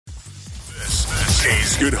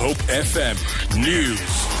This is Good Hope FM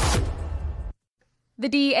News. The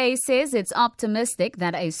DA says it's optimistic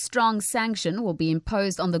that a strong sanction will be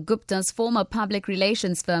imposed on the Guptas' former public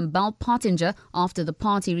relations firm Bell Pottinger after the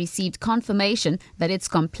party received confirmation that its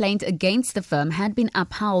complaint against the firm had been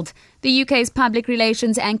upheld. The UK's Public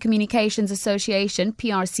Relations and Communications Association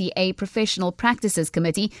PRCA Professional Practices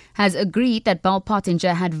Committee has agreed that Bell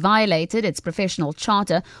Pottinger had violated its professional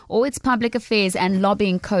charter or its public affairs and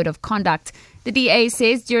lobbying code of conduct. The DA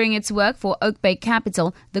says during its work for Oak Bay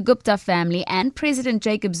Capital, the Gupta family and President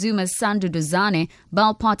Jacob Zuma's son Duduzane,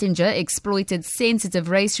 Bell Pottinger exploited sensitive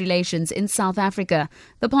race relations in South Africa.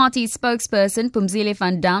 The party's spokesperson Pumzile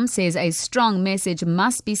van Dam says a strong message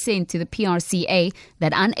must be sent to the PRCA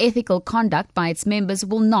that unethical conduct by its members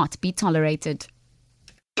will not be tolerated.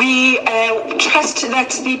 We trust that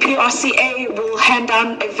the PRCA will hand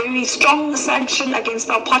down a very strong sanction against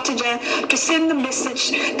Bell Pottinger to send the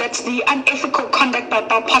message that the unethical conduct by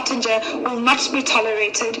Bell Pottinger will not be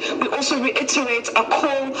tolerated. We also reiterate a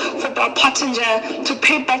call for Bell Pottinger to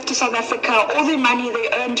pay back to South Africa all the money they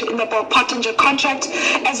earned in the Bell Pottinger contract,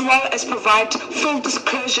 as well as provide full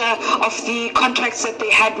disclosure of the contracts that they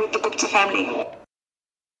had with the Gupta family.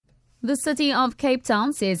 The City of Cape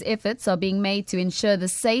Town says efforts are being made to ensure the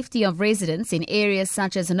safety of residents in areas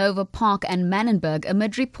such as Hanover Park and Manenberg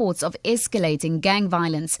amid reports of escalating gang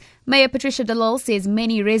violence. Mayor Patricia de Lille says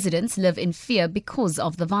many residents live in fear because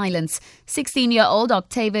of the violence. 16-year-old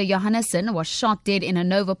Octavia Johannesson was shot dead in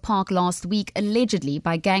Hanover Park last week, allegedly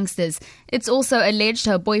by gangsters. It's also alleged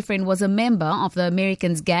her boyfriend was a member of the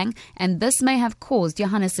Americans gang, and this may have caused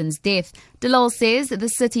Johannesson's death. De Lille says the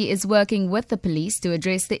city is working with the police to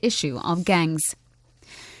address the issue of gangs.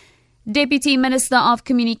 Deputy Minister of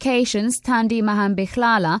Communications Thandi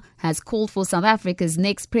Mahambekhlala has called for South Africa's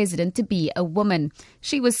next president to be a woman.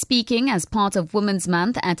 She was speaking as part of Women's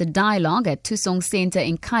Month at a dialogue at Tusong Centre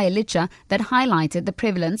in Khayelitsha that highlighted the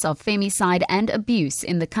prevalence of femicide and abuse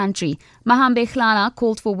in the country. Mahambekhlala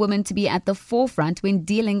called for women to be at the forefront when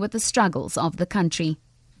dealing with the struggles of the country.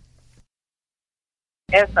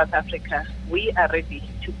 As South Africa, we are ready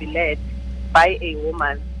to be led by a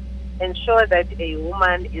woman. Ensure that a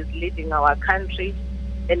woman is leading our country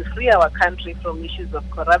and free our country from issues of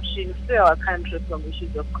corruption, free our country from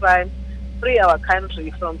issues of crime, free our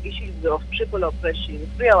country from issues of triple oppression,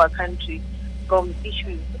 free our country from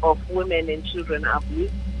issues of women and children abuse,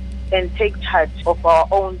 and take charge of our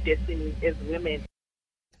own destiny as women.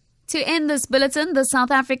 To end this bulletin, the South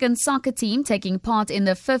African soccer team taking part in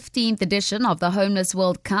the 15th edition of the Homeless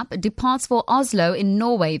World Cup departs for Oslo in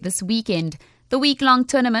Norway this weekend. The week-long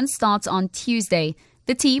tournament starts on Tuesday.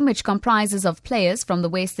 The team, which comprises of players from the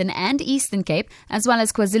Western and Eastern Cape, as well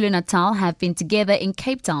as KwaZulu-Natal, have been together in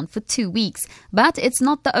Cape Town for 2 weeks. But it's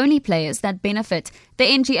not the only players that benefit. The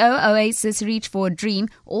NGO Oasis Reach for a Dream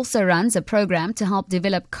also runs a program to help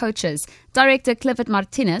develop coaches. Director Clifford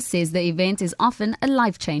Martinez says the event is often a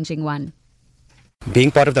life-changing one.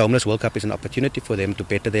 Being part of the Homeless World Cup is an opportunity for them to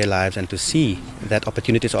better their lives and to see that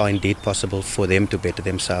opportunities are indeed possible for them to better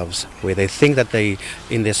themselves. Where they think that they,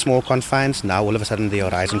 in their small confines, now all of a sudden their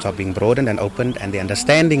horizons are being broadened and opened, and the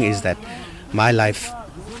understanding is that my life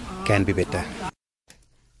can be better.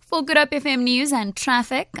 For Good Hope FM News and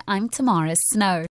Traffic, I'm Tamara Snow.